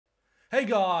Hey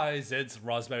guys, it's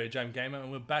Raspberry Jam Gamer,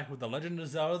 and we're back with The Legend of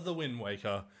Zelda: The Wind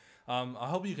Waker. I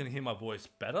hope you can hear my voice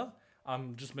better.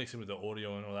 I'm just mixing with the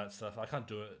audio and all that stuff. I can't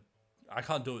do it. I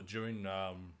can't do it during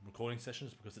recording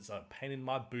sessions because it's a pain in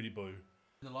my booty boo.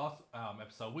 In the last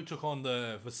episode, we took on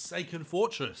the Forsaken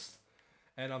Fortress,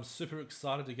 and I'm super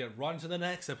excited to get right into the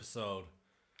next episode.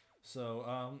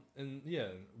 So, and yeah,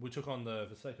 we took on the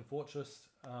Forsaken Fortress.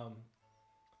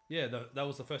 Yeah, that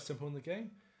was the first temple in the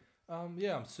game.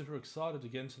 Yeah, I'm super excited to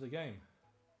get into the game.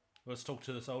 Let's talk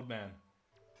to this old man.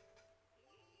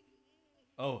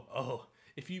 Oh,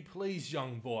 if you please,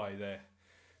 young boy there.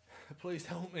 Please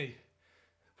help me.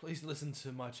 Please listen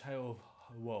to my tale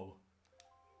of woe.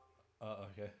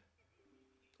 Okay.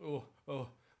 Oh,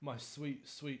 my sweet,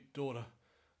 sweet daughter.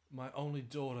 My only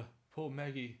daughter, poor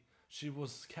Maggie. She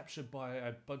was captured by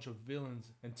a bunch of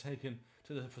villains and taken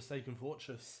to the Forsaken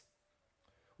Fortress.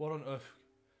 What on earth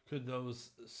could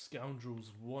those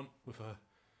scoundrels want with her?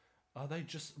 Are they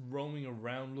just roaming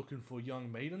around looking for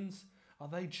young maidens? Are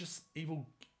they just evil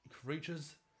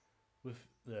creatures who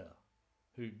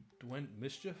went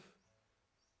mischief?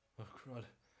 Oh crud,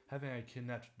 having a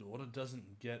kidnapped daughter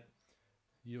doesn't get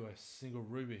you a single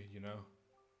ruby, you know.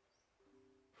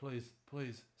 Please,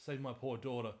 save my poor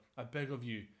daughter. I beg of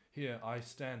you. Here I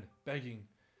stand, begging.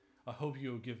 I hope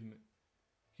you'll give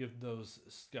those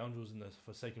scoundrels in the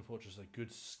Forsaken Fortress a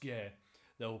good scare.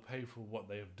 They will pay for what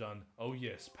they have done. Oh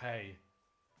yes, pay.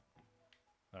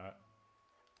 Alright.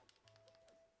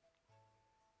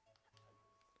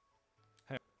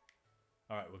 Hey.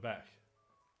 Alright, we're back.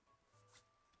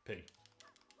 Pig.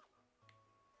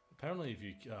 Apparently if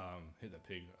you hit that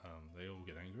pig, they all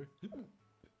get angry.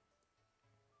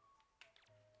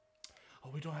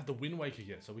 Oh, we don't have the Wind Waker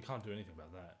yet, so we can't do anything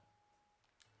about that.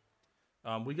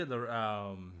 We get the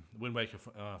Wind Waker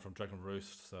from Dragon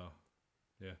Roost, so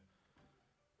yeah,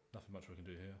 nothing much we can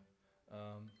do here.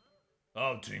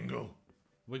 Oh, Tingle!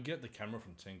 We get the camera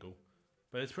from Tingle,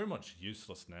 but it's pretty much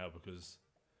useless now because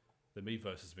the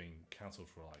Miiverse has been cancelled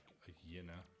for like a year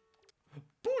now.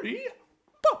 Booty!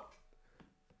 Pop!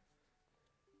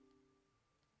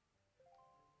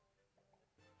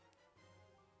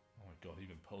 Oh my god, he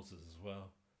even pulses as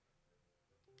well.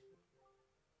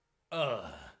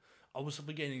 I was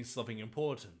forgetting something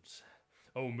important.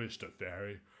 Oh, Mr.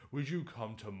 Fairy, would you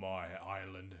come to my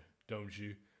island? Don't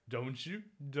you? Don't you?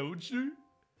 Don't you?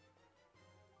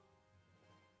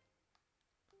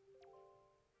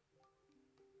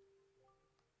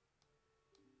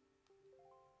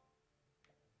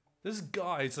 This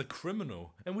guy is a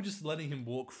criminal, and we're just letting him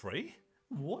walk free?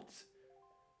 What?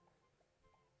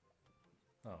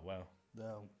 Oh, wow.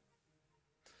 No.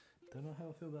 Don't know how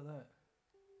I feel about that.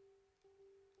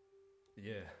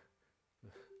 Yeah.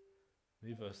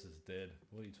 Miiverse is dead.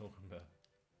 What are you talking about?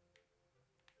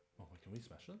 Oh, wait, can we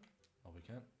smash it? Oh, we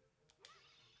can.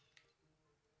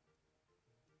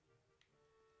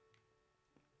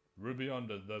 Ruby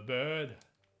under the bed.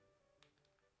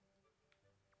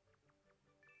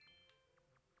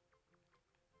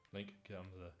 Link, get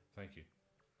under there. Thank you.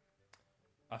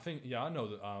 I think, yeah, I know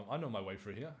that. I know my way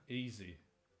through here. Easy.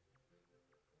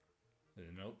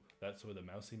 Nope, that's where the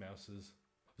mousy mouse is.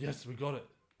 Yes, we got it.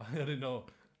 I didn't know.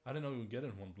 I didn't know we would get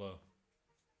it in one blow.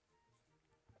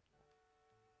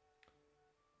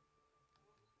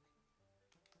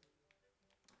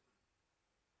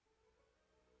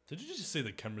 Did you just see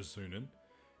the camera zoom in?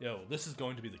 Yeah, well, this is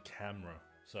going to be the camera,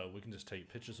 so we can just take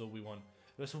pictures all we want.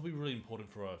 This will be really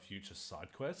important for our future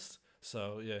side quests.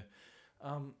 So yeah,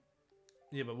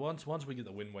 yeah. But once we get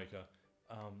the Wind Waker,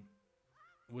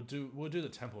 we'll do the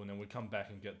temple, and then we'll come back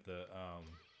and get the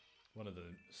one of the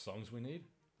songs we need.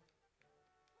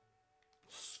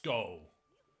 Skull.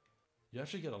 You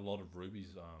actually get a lot of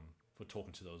rubies for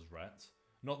talking to those rats.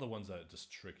 Not the ones that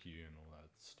just trick you and all that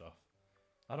stuff.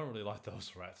 I don't really like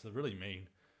those rats. They're really mean.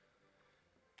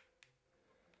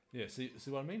 Yeah, see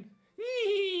what I mean?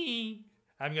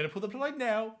 I'm gonna pull the plug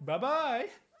now. Bye bye.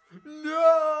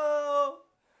 No.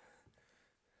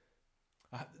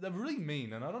 They're really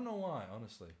mean, and I don't know why.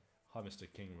 Honestly. Hi, Mr.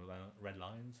 King Red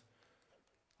Lions.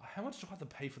 How much do I have to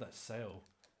pay for that sale?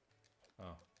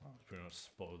 Oh, I'll pretty much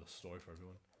spoil the story for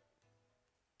everyone.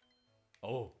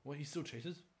 Oh, wait, he still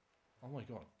chases? Oh my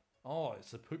god. Oh,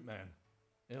 it's a poop man.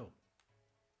 Ew.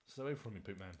 Stay away from me,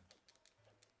 poop man.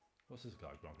 What's this guy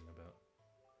grumping about?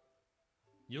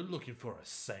 You're looking for a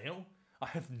sale? I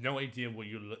have no idea where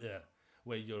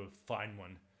you'll find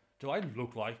one. Do I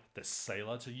look like the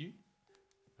sailor to you?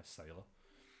 A sailor?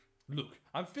 Look,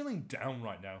 I'm feeling down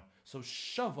right now, so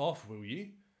shove off, will you?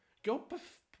 Go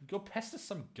pester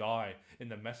some guy in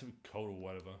the massive coat or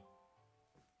whatever.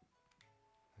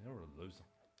 You're a loser.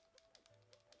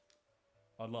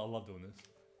 I love doing this.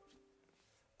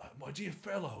 My dear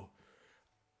fellow,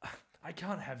 I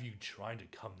can't have you trying to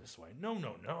come this way. No,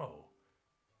 no, no.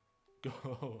 Go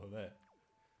over there.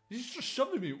 He's just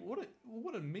shoving me. What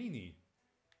a meanie.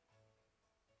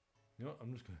 You know what?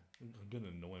 I'm gonna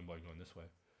annoy him by going this way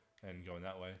and going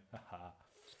that way. Haha,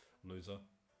 loser.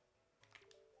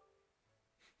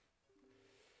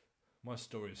 My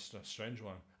story is a strange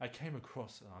one. I came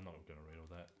across. I'm not gonna read all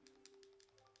that.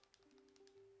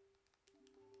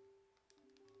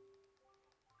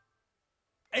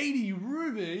 $80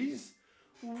 rubies?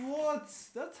 What?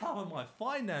 That's half of my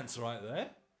finance right there.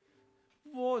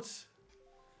 What?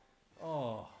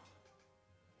 Oh.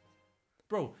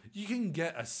 Bro, you can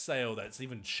get a sale that's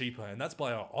even cheaper, and that's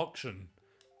by our auction.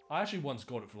 I actually once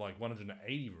got it for like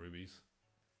 180 rubies.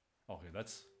 Okay,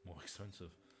 that's more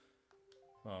expensive.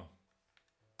 Oh.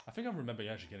 I think I remember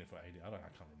actually getting it for 80. I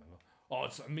can't remember. Oh,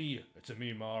 it's a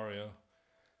me, Mario.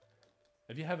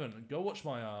 If you haven't, go watch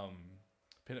my oh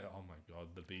my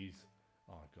god, the bees.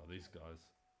 Oh my god, these guys.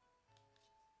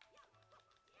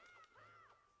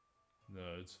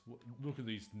 Nerds. Look at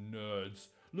these nerds.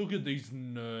 Look at these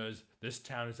nerds. This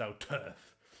town is our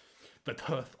turf. The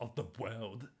turf of the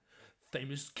world.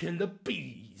 Famous killer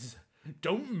bees.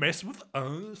 Don't mess with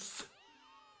us.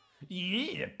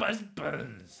 Yeah, buzz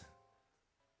buzz.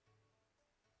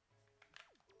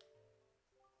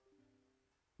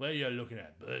 What are you looking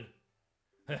at, bud?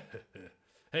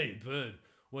 Hey, bud.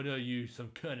 What are you,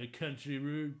 some kind of country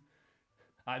rude?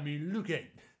 I mean, look at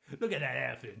that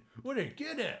outfit. What a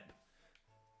get up.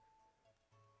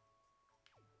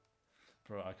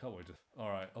 Bro, I can't wait to...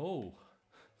 Alright, oh.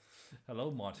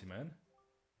 Hello, Mighty Man.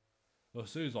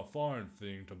 This is a fine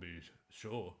thing to be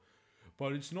sure.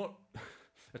 But it's not...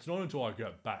 It's not until I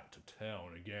get back to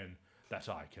town again that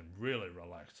I can really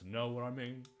relax. Know what I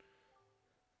mean?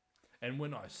 And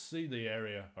when I see the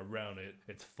area around it,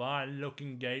 it's fine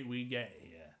looking gate we get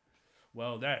here.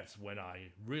 Well, that's when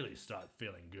I really start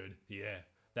feeling good. Yeah,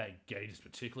 that gate is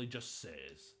particularly just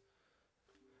says.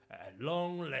 At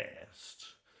long last,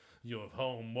 you're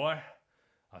home, boy.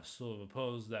 I sort of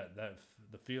oppose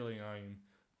the feeling I'm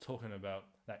talking about,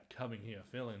 that coming here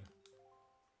feeling.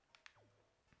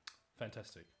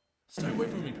 Fantastic. Stay away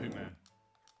from me, Poop Man.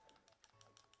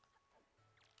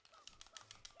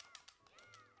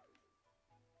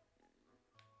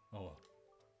 Oh,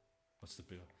 what's the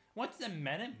big? What's the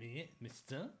matter,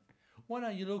 mister? What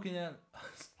are you looking at?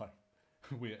 It's like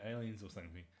we're aliens or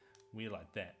something. We're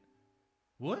like that.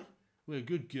 What? We're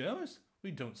good girls.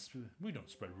 We don't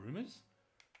spread rumors.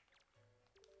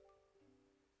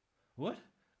 What?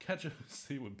 Can't you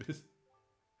see we're busy?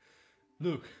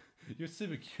 Look, you're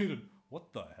super cute.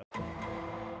 What the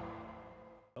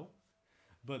hell?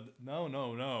 But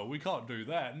no, we can't do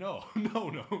that. No,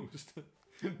 just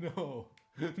no.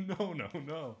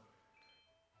 No.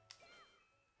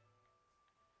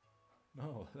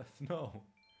 No, that's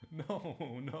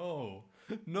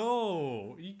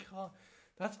no. You can't.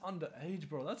 That's underage,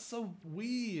 bro. That's so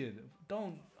weird. I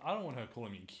don't want her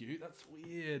calling me cute. That's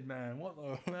weird, man. What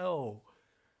the hell?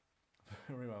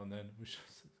 Very well then. We should.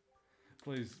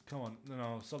 Please, come on.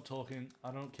 No, stop talking.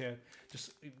 I don't care.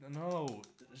 Just no.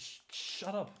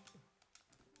 Shut up.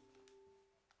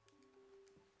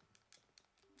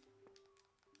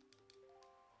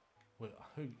 Wait,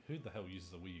 who the hell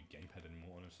uses a Wii U gamepad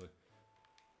anymore, honestly?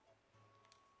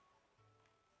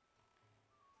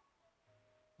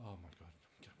 Oh my god,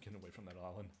 I'm getting away from that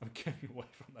island. I'm getting away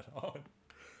from that island.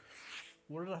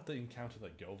 Where did I have to encounter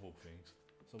that Gelville things?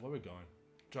 So where are we going?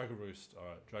 Dragon Roost.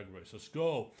 Alright, Dragon Roost. Let's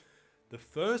go. The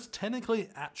first technically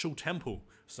actual temple.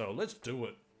 So let's do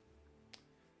it.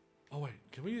 Oh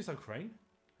wait, can we use that crane?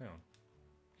 Hang on.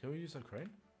 Can we use that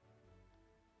crane?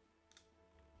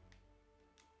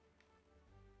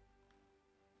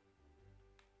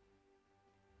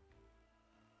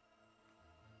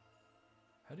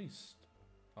 How do you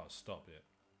stop it.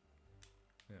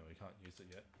 Yeah, we can't use it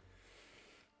yet.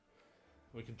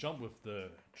 We can jump with the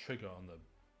trigger on the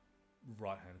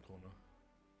right hand corner.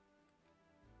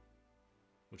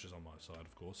 Which is on my side,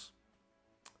 of course.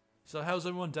 So how's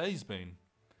everyone's days been?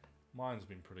 Mine's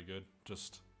been pretty good.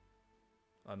 Just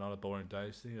another boring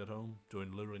day sitting at home,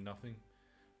 doing literally nothing.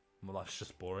 My life's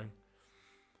just boring.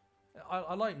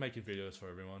 I like making videos for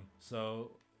everyone.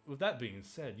 So with that being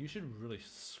said, you should really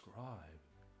subscribe.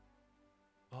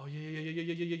 Oh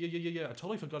yeah. I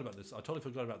totally forgot about this.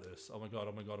 Oh my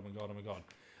god.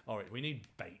 Alright, we need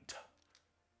bait.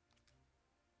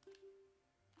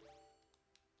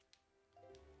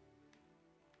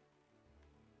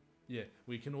 Yeah,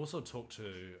 we can also talk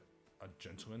to a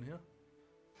gentleman here.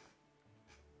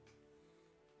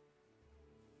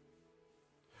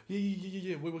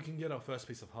 Yeah. We can get our first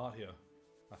piece of heart here.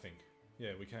 I think.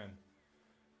 Yeah, we can.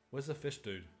 Where's the fish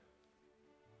dude?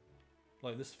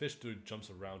 Like, this fish dude jumps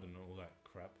around and all that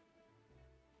crap.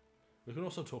 We can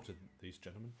also talk to these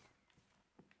gentlemen.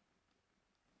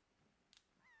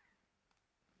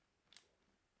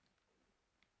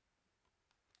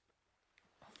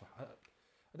 I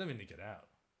don't even need to get out.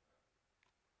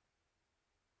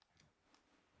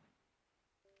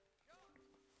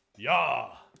 Yeah!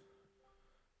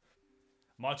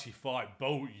 Mighty fine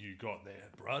boat you got there,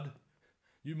 brud.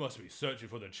 You must be searching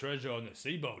for the treasure on the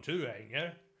seaboat too, ain't ya?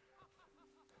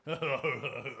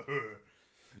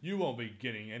 You won't be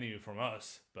getting any from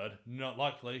us, bud. Not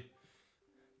likely.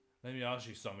 Let me ask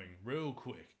you something real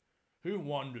quick. Who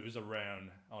wanders around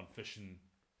on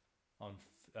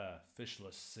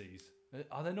fishless seas?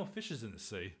 Are there no fishes in the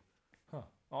sea? Huh.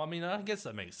 I mean, I guess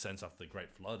that makes sense after the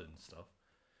Great Flood and stuff.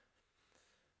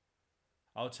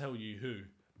 I'll tell you who,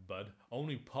 bud.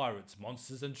 Only pirates,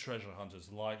 monsters, and treasure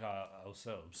hunters like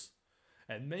ourselves.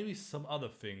 And maybe some other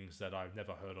things that I've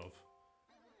never heard of.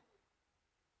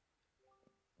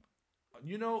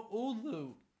 You know, all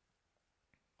the...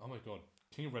 Oh my god.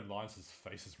 King of Red Lions'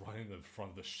 face is right in the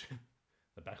front of the ship.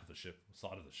 The back of the ship.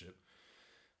 Side of the ship.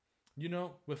 You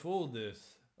know, with all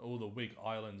this, all the weak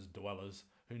islands dwellers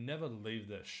who never leave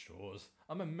their shores,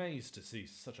 I'm amazed to see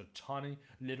such a tiny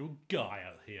little guy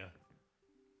out here.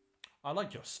 I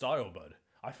like your style, bud.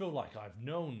 I feel like I've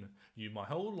known you my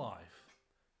whole life.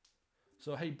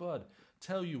 So hey, bud,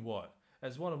 tell you what,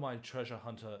 as one of my treasure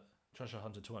hunter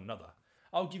to another,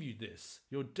 I'll give you this.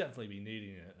 You'll definitely be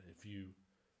needing it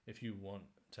if you want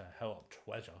to help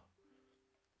treasure.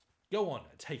 Go on,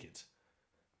 take it.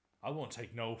 I won't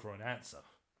take no for an answer.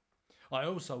 I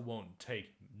also won't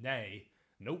take nay,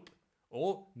 nope,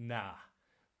 or nah.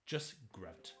 Just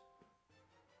grab it.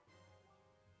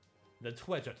 The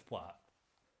treasure spot.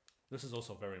 This is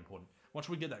also very important. Once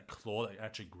we get that claw that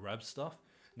actually grabs stuff,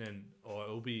 then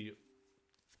it'll be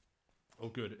all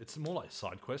good. It's more like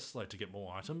side quests, like to get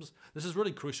more items. This is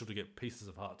really crucial to get pieces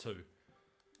of heart too.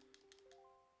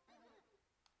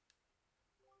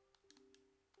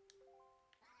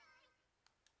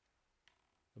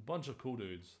 A bunch of cool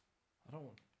dudes. I don't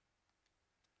want...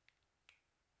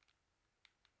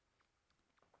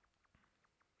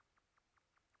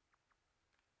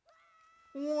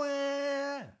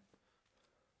 Wah!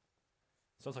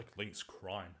 Sounds like Link's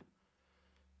crying.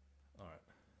 Alright.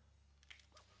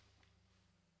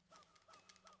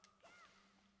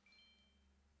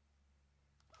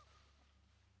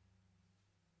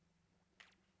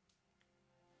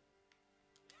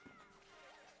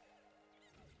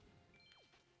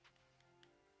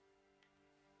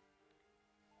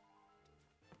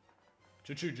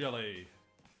 Choo-choo jelly.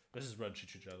 This is red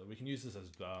choo-choo jelly. We can use this as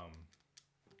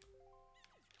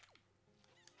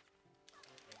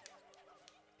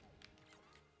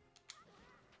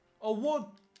Oh, what?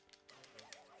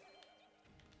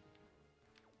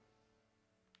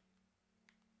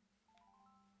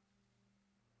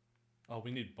 Oh, we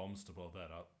need bombs to blow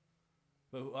that up.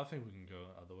 But I think we can go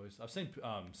other ways. I've seen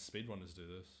speedrunners do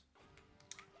this.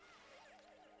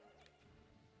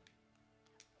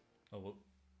 Oh, well.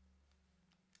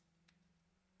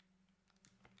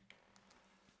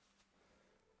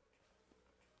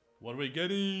 What are we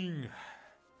getting?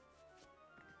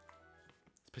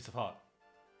 It's a piece of heart.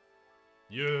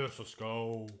 Yes, let's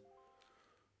go.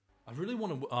 I really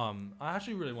want to, I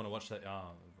actually really want to watch that,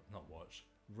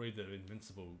 read the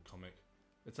Invincible comic.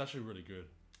 It's actually really good.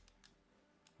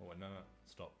 Oh wait, no,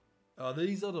 stop.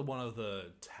 These are one of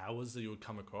the towers that you would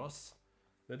come across.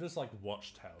 They're just like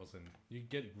watchtowers and you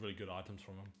get really good items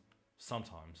from them.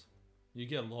 Sometimes. You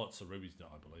get lots of rubies though,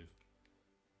 I believe.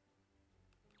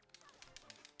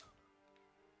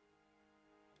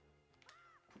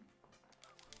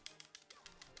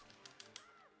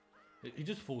 He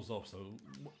just falls off, so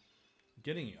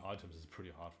getting items is pretty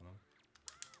hard for them.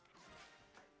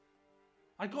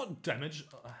 I got damage.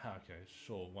 Okay,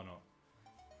 sure, why not?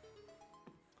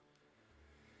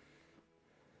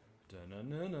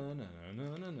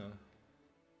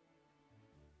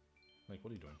 Like, what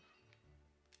are you doing?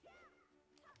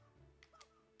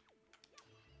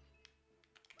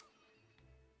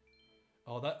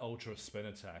 Oh, that ultra spin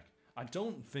attack. I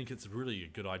don't think it's really a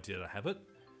good idea to have it.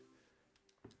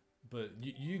 But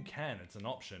you can, it's an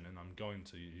option, and I'm going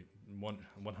to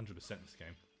 100% this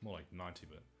game. More like 90,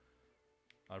 but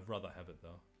I'd rather have it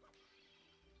though.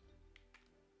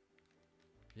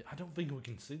 Yeah, I don't think we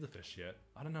can see the fish yet.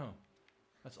 I don't know.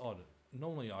 That's odd.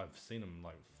 Normally I've seen them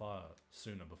like far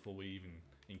sooner before we even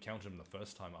encountered them the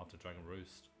first time after Dragon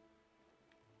Roost.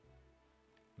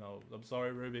 No, I'm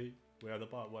sorry, Ruby. We have to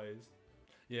part ways.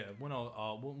 Yeah, when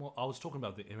I was talking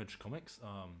about the Image Comics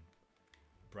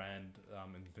brand,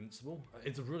 Invincible.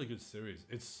 It's a really good series.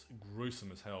 It's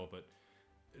gruesome as hell, but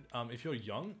if you're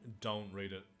young, don't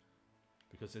read it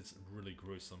because it's really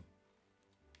gruesome.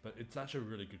 But it's actually a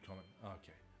really good comic.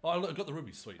 Okay. Oh, I got the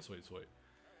ruby. Sweet, sweet, sweet.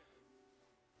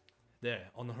 There,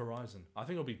 on the horizon. I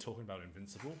think I'll be talking about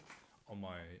Invincible on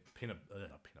my peanut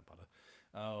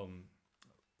butter,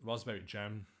 raspberry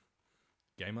jam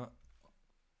gamer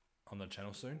on the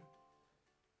channel soon.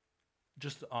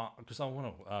 Just because I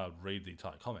want to read the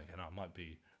entire comic, and I might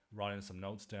be writing some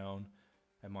notes down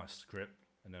and my script,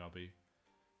 and then I'll be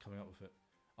coming up with it.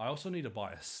 I also need to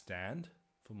buy a stand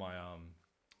for my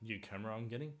new camera I'm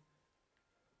getting.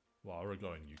 Well, I already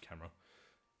got a new camera.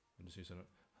 I'm just using it.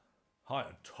 High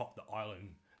atop the island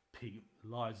peak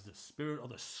lies the spirit of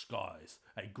the skies,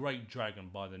 a great dragon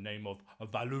by the name of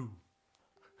Avalu.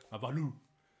 Avalu.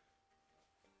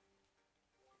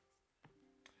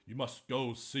 You must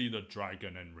go see the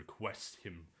dragon and request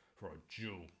him for a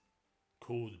jewel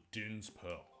called Din's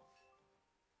Pearl.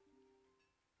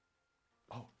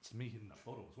 Oh, it's me hitting that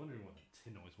bottle. I was wondering what that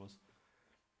tin noise was.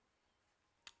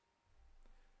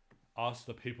 Ask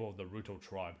the people of the Ruto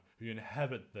tribe who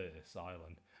inhabit this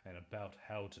island and about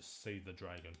how to see the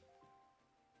dragon.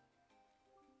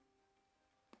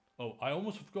 Oh, I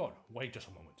almost forgot. Wait just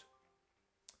a moment.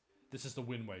 This is the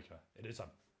Wind Waker. It is a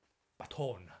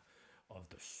baton of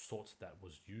the sort that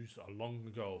was used long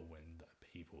ago when the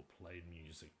people played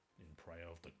music in prayer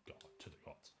of the god to the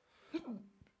gods.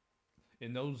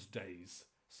 In those days,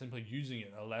 simply using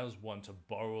it allows one to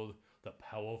borrow the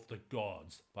power of the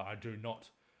gods, but I do not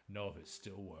know if it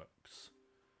still works.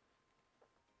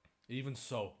 Even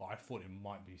so, I thought it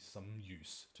might be some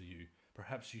use to you.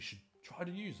 Perhaps you should try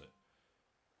to use it.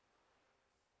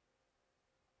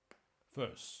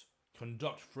 First,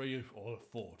 conduct 3 or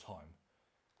 4 times.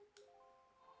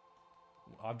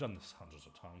 I've done this hundreds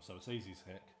of times, so it's easy as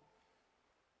heck.